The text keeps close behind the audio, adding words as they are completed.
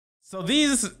So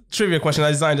these trivia questions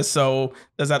I designed it so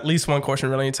there's at least one question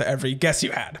relating to every guess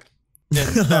you had in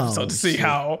the episode to see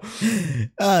how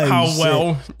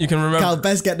well you can remember. Cal,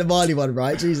 best get the Marley one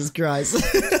right. Jesus Christ.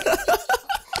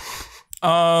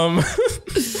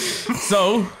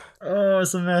 So. Oh,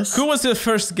 it's a mess. Who was the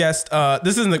first guest?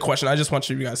 This isn't the question. I just want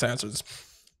you guys to answer this.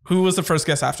 Who was the first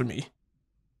guest after me?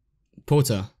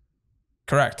 Porter.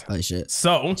 Correct. Oh shit.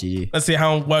 So let's see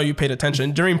how well you paid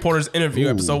attention during Porter's interview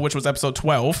episode, which was episode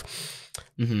 12.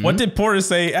 What did Porter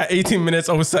say at 18 minutes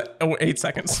 08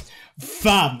 seconds?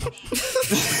 Fab.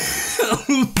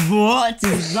 What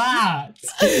is that?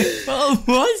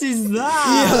 What is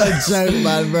that? You're a joke,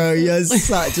 man, bro. You're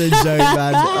such a joke,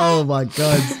 man. Oh my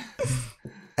god.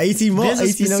 18 what?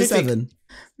 1807.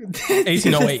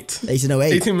 1808.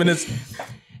 1808. 18 minutes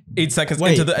 8 seconds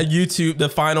into the YouTube, the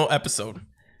final episode.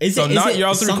 So not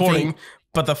your recording,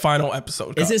 but the final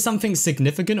episode. Is it something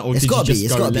significant, or it's did gotta you just be?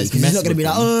 It's go, gotta be. let's Because mess it's not gonna with be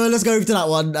like, them? oh, let's go over to that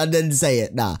one and then say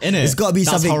it. Nah, it's gotta be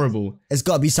something horrible. It's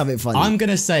gotta be something funny. I'm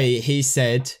gonna say he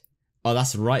said, "Oh,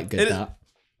 that's right, good that."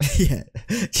 Yeah,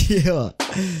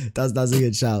 that's a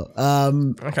good shout.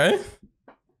 Okay.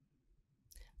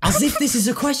 As if this is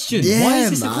a question. Yeah, Why is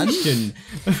this man. a question?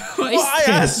 I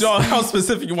asked y'all how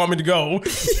specific you want me to go.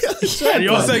 And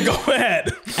y'all said go ahead.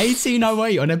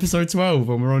 1808 on episode 12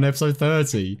 when we're on episode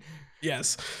 30.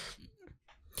 Yes.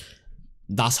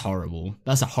 That's horrible.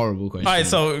 That's a horrible question. All right,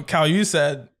 so Cal, you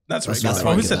said that's right. That's Oh,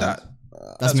 right, who good said that.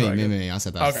 that? That's me, right. me. I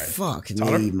said that. Okay. Fuck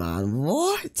Tyler? me, man.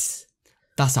 What?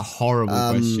 That's a horrible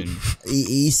question.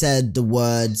 He said the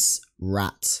words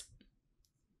rat.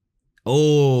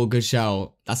 Oh, good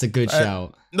shout. That's a good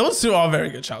shout. Those two are very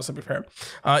good shouts, to be fair.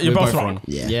 You're We're both wrong.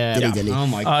 Yeah. Dilly. Oh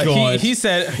my god. He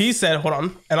said, hold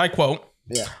on, and I quote,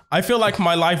 Yeah. I feel like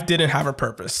my life didn't have a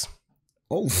purpose.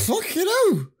 Oh, fuck you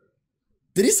know.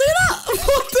 Did he say that?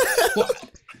 What the hell?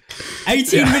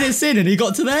 18 minutes in and he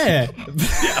got to there.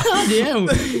 Bloody hell.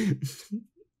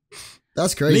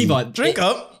 That's crazy. Levi, Drink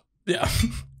up. Yeah.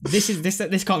 This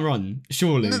can't run,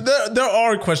 surely. There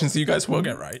are questions that you guys will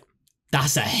get right.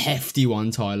 That's a hefty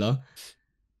one, Tyler.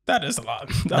 That is a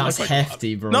lot. That's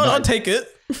hefty, bro. No, I'll take it.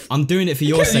 I'm doing it for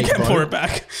your sake, You can't bro. pour it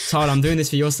back. Tyler, I'm doing this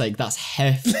for your sake. That's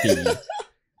hefty.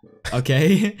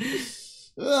 Okay?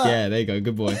 Yeah, there you go.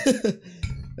 Good boy.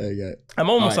 There you go. I'm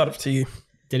almost out of tea.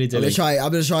 Dilly I'm dilly.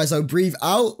 gonna try. So breathe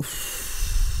out.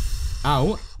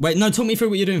 Out. Wait, no, talk me through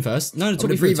what you're doing first. No, talk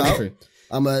me through. breathe Talk me out. through.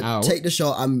 I'm gonna Out. take the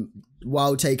shot.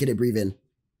 While taking it, breathe in.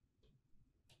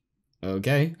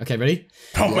 Okay. Okay, ready?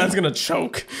 Oh, man's gonna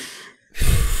choke.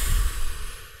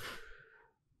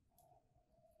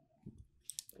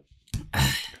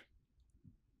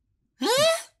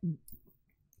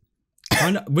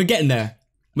 We're getting there.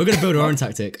 We're gonna build our own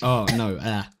tactic. Oh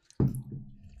no.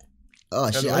 Oh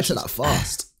shit! I said that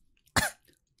fast.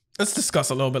 Let's discuss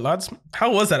a little bit, lads.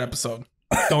 How was that episode?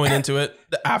 Going into it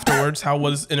afterwards, how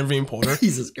was interviewing Porter?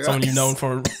 Jesus Christ. Someone you've known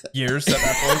for years at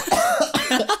that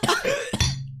point.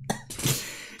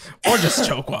 Or just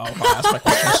choke while I ask my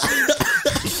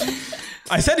questions.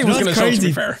 I said he was going to choke, to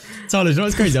be fair. Tyler, you know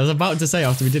what's crazy? I was about to say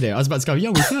after we did it, I was about to go, yeah,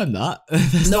 we filmed that.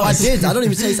 No, I did. I don't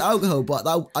even taste alcohol, but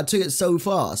I took it so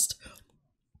fast.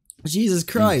 Jesus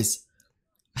Christ.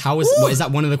 How was, what, is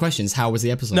that one of the questions? How was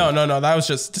the episode? No. That was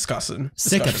just discussing.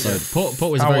 Sick episode.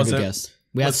 Port was a How very was good it? guest.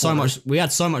 We had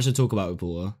so much to talk about with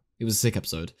Porter. It was a sick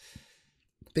episode.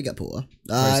 Big up, Porter.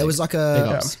 Very It was sick. like Big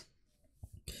a. ups.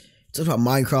 Talked about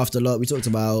Minecraft a lot. We talked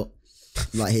about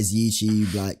like his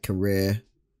YouTube career,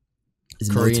 his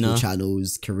Karina. multiple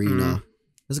channels. Karina. It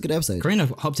was a good episode. Karina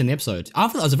hopped in the episode. I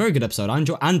thought that was a very good episode. I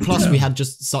enjoyed, and plus we had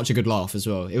just such a good laugh as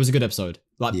well. It was a good episode,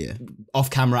 like off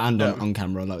camera and on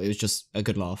camera. Like it was just a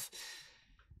good laugh.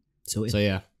 So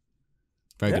yeah,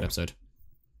 very good episode.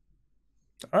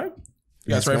 All right.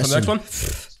 You guys ready for the next one?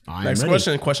 I'm Next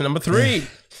ready. question number 3.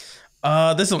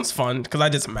 This one's fun because I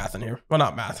did some math in here. Well,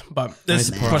 not math, but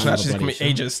this Nice. question Math. actually took me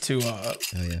ages to Oh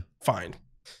yeah. find.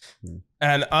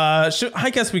 And I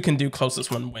guess we can do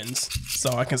closest one wins. So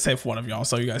I can save one of y'all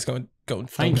so you guys don't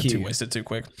Thank get too you. wasted too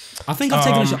quick. I think I've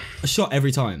taken a shot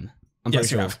every time. I'm Yes,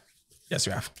 pretty you sure. have. Yes,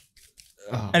 you have.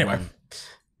 Oh, Anyway,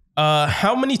 man.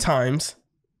 how many times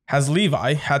has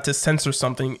Levi had to censor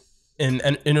something in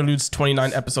an Interlude's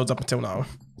 29 episodes up until now?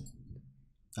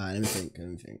 Alright, let me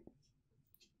think.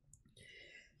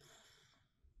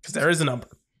 Because there is a number,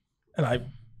 and I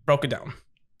broke it down.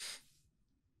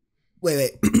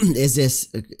 Wait. Is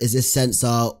this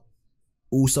censor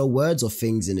also words or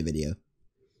things in the video?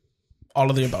 All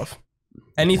of the above.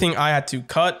 Anything I had to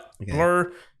cut,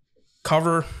 blur,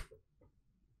 cover.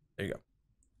 There you go.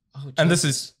 Oh, And this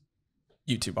is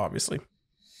YouTube, obviously.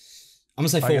 I'm gonna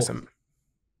say I guess 4.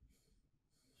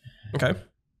 Okay.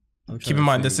 Keep in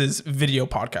mind, this is video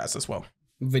podcast as well.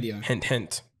 Video. Hint,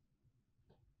 hint.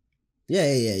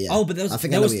 Yeah. Oh, but there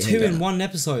was 2 in one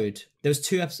episode. There was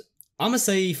 2 episodes. I'm gonna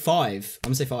say 5. I'm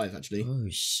gonna say 5 actually. Oh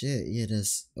shit! Yeah,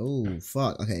 there's. Oh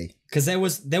fuck. Okay. Because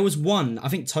there was one. I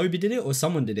think Toby did it or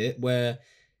someone did it where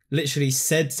literally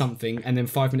said something and then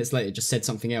 5 minutes later just said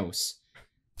something else,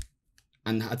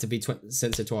 and had to be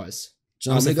censored twice.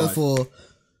 So I'm gonna go for.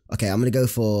 Okay, I'm gonna go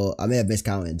for. I may have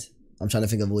miscounted. I'm trying to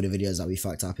think of all the videos that we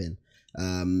fucked up in.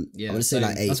 I'm gonna say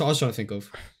like 8. That's what I was trying to think of.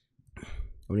 I'm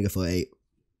gonna go for 8.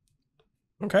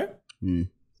 Okay.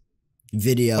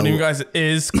 Video. One of you guys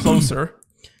is closer.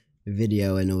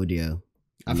 Video and audio.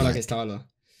 I feel like it's Tyler.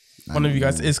 One of you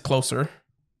guys is closer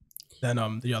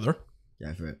than the other.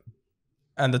 Yeah, for it.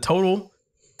 And the total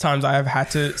times I have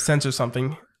had to censor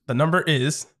something, the number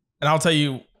is, and I'll tell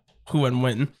you who and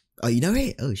when. Oh, you know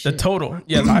it? Oh shit. The total.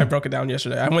 Yes, I broke it down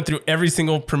yesterday. I went through every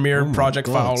single Premiere project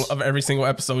file of every single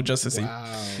episode just to see.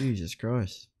 Wow. Jesus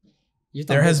Christ.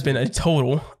 There has been a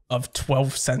total of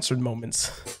 12 censored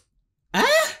moments.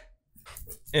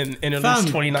 In Interlude's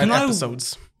 29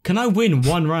 episodes. Can I win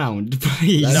one round,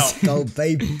 please? Let's go,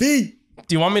 baby.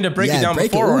 Do you want me to break it down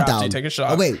before or after you take a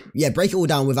shot? Oh wait, yeah, break it all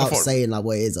down without saying like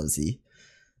what it is. Obviously,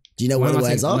 do you know what the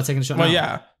words are? Am I taking a shot? Well, now?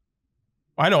 yeah,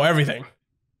 I know everything.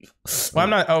 Well, I'm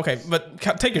not okay, but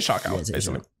take a shot out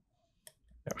basically.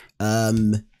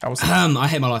 I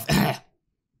hate my life.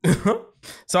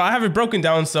 So I have it broken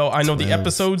down so I know the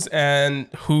episodes and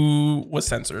who was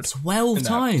censored. 12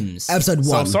 times. Episode 1.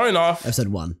 So starting off, episode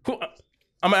 1. I'm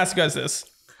gonna ask you guys this: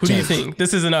 who do you think?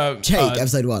 This isn't a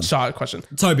episode 1 shot question.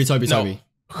 Toby. No.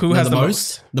 Who has the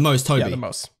most? The most. Toby. Yeah, the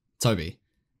most. Toby.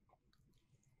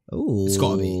 Ooh. It's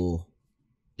gotta be.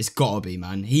 It's gotta be,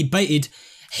 man. He baited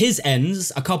his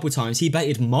ends a couple times. He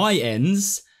baited my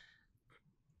ends.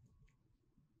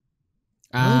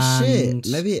 Oh shit!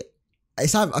 Maybe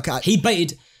it's time. Okay. He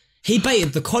baited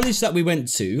the college that we went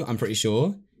to. I'm pretty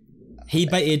sure. He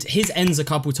baited his ends a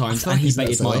couple times, and he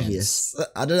baited my ends.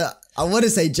 I don't know. I want to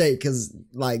say Jake because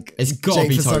like it's gotta Jake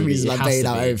be for some Toby. reason like baited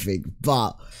out everything,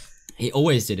 but he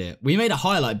always did it. We made a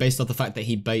highlight based off the fact that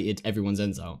he baited everyone's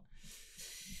ends out.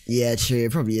 Yeah, true.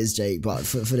 It probably is Jake, but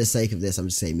for the sake of this, I'm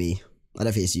just saying me. I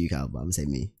don't think it's you, Cal, but I'm gonna say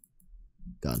me.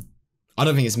 Gone. I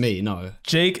don't think it's me. No.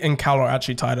 Jake and Cal are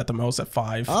actually tied at the most at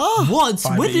 5. Oh, what?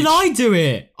 5 when each. did I do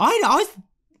it?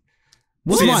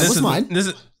 What's mine? What's mine? This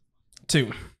is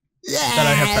 2. Yeah, that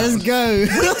I have let's go. When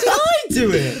did I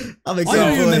do it? I'm I excited.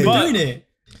 don't even remember But- doing it.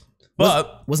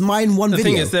 But Was mine one the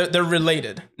video? thing is, they're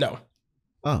related. No.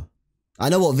 Oh, I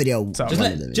know what video. So-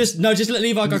 Just let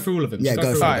Levi go through all of them. Yeah, Just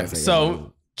go through for all it. of them.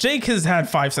 So Jake has had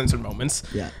 5 censored moments.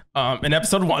 Yeah. In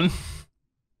episode 1,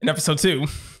 in episode 2,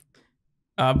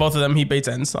 both of them he baits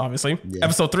ends, obviously. Yeah.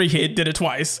 Episode 3 he did it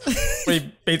twice. Where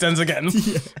he baits ends again.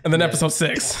 And then episode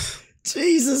 6,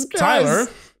 Jesus Christ. Tyler.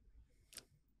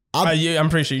 I'm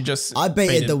pretty sure you just I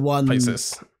baited the one.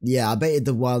 places. Yeah, I baited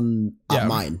the one at Yeah.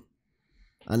 mine.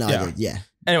 I know Yeah. I did. Yeah.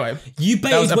 Anyway, You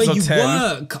That was baited where you episode 10.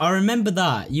 work. I remember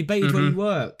that. You baited where you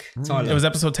work, Tyler. it was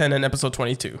episode 10 and episode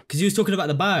 22. Because you was talking about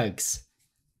the bags.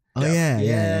 Oh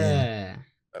yeah.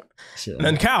 Shit. And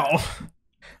then Cal.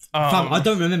 Fam, I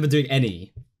don't remember doing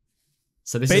any.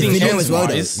 So this Baiting is Video ends as well.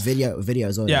 Though. wise- Video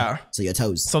as well. Yeah. So your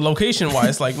toes. So location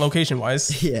wise,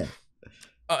 Yeah.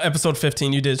 episode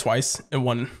 15 you did it twice in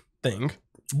one thing.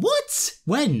 What?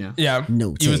 When? Yeah.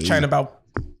 No. You was chatting about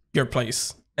your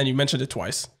place and you mentioned it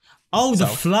twice. Oh, the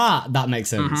flat. That makes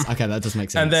sense. Okay, that does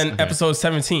make sense. And then Okay. episode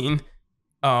 17,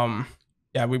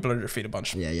 we blurred your feet a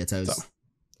bunch. Yeah, your toes. So,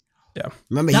 yeah.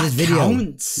 Remember that his video.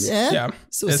 counts. Yeah. Yeah.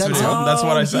 Still It's censored. video. That's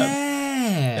what I said.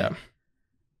 Yeah. Yeah.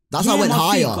 That's how I went my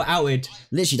feet higher. got outed.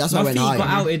 Literally, that's how I My went feet higher. got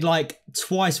outed like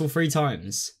twice or 3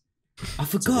 times. I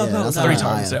forgot Yeah, about that's that. 3 how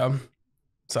times, yeah.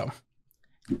 So,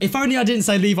 If only I didn't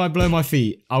say Levi blow my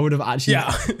feet, I would have actually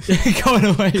yeah. gone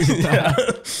away with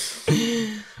that.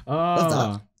 yeah.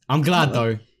 Oh, I'm glad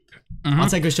though. I'll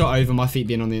take a shot over my feet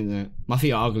being on the internet. My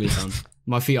feet are ugly, son.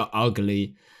 My feet are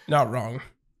ugly. Not wrong.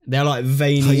 They're like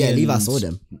veiny. Oh yeah, and Levi saw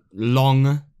them.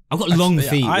 long. I've got long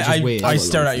feet, which is weird. I got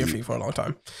stared long at your feet. feet for a long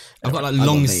time. I've got like got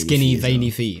long, veiny skinny, feet as well. veiny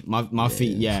feet. My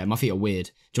feet, yeah, my feet are weird.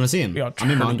 Do you want to see them? We are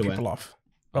I'm in my turning underwear. people off.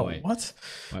 Oh, Oh, wait. what?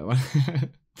 Wait, what?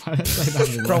 Why did I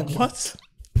say that? Bro, what?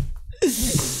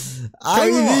 I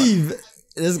Come on. believe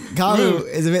this Carlo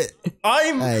is a bit.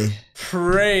 I'm Hey,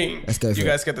 praying Let's go for you it.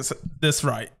 guys get this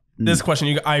right. This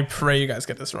question, I pray you guys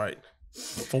get this right.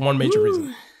 For one major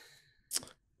reason.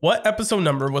 What episode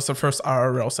number was the first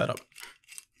IRL setup?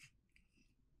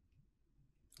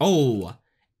 Oh,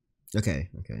 okay.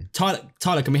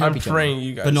 Tyler, can we help I'm each other? praying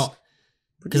you guys. But not.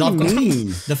 Because I've got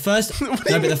the first. No,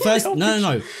 but the first.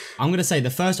 No. I'm gonna say the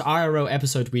first IRL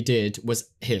episode we did was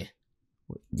here.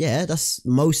 Yeah, that's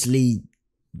mostly.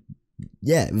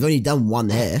 Yeah, we've only done one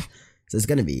here, so it's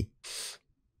gonna be.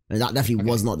 And that definitely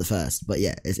was not the first, but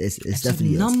yeah, it's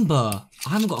definitely number. I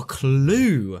haven't got a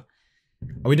clue.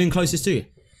 Are we doing closest to you?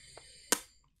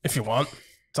 If you want,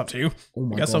 it's up to you. Oh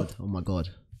my god! So. Oh my god,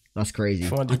 that's crazy.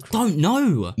 I don't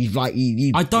know. You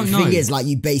I don't know. The thing is, like,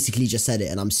 you basically just said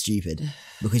it, and I'm stupid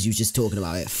because you was just talking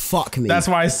about it. Fuck me. That's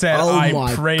why I said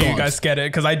I pray you guys get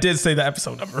it, because I did say the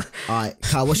episode number. All right,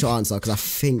 Kyle, what's your answer? Because I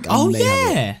think I may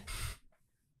have it.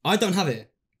 I don't have it.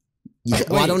 I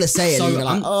don't want to say it. So you're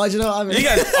like, do you know what I mean? You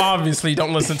guys obviously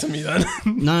don't listen to me then.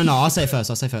 No. I'll say it first.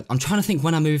 I'm trying to think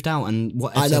when I moved out and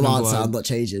what. I know my answer. I'm not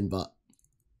changing, but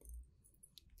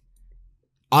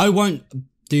I won't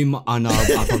do my. I know.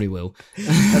 I probably will.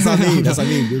 That's what I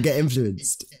mean. You'll get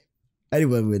influenced.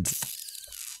 Anyone would.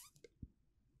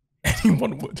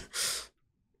 Anyone would.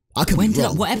 I could.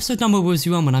 What episode number was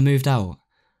you on when I moved out?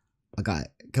 Okay,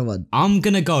 come on. I'm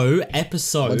gonna go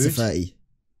episode 1 to 30.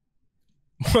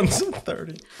 1 to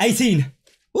 30. 18.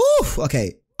 Oof.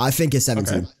 Okay, I think it's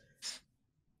 17. Okay.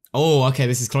 Oh, okay.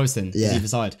 This is close then. Yeah. Either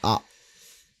side.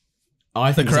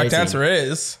 I think the correct answer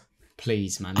is.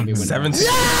 Please, man. 17.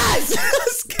 Yes!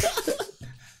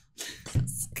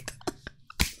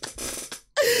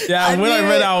 Yeah, when I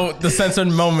read out the censored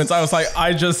moments, I was like,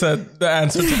 I just said the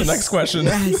answer to the next question.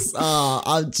 Yes. Do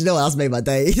you know what? That's made my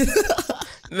day.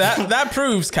 That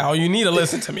proves, Cal, you need to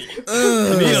listen to me.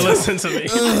 You need to listen to me. I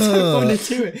don't want to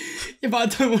do it. Yeah, but I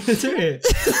don't want to do it.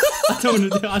 I don't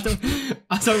want to do it.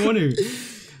 I don't want to.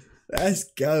 Let's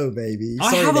go, baby.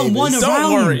 I haven't won a round.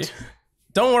 Don't worry.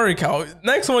 Don't worry, Cal.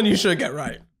 Next one you should get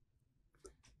right.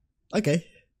 Okay.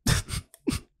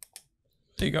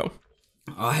 There you go.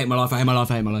 Oh, I hate my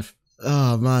life.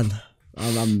 Oh, man.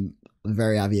 I'm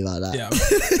very happy about that. Yeah.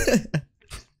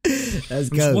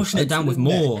 Let's I'm go. just washing it down with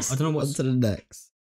more. I don't know what's... On to the next.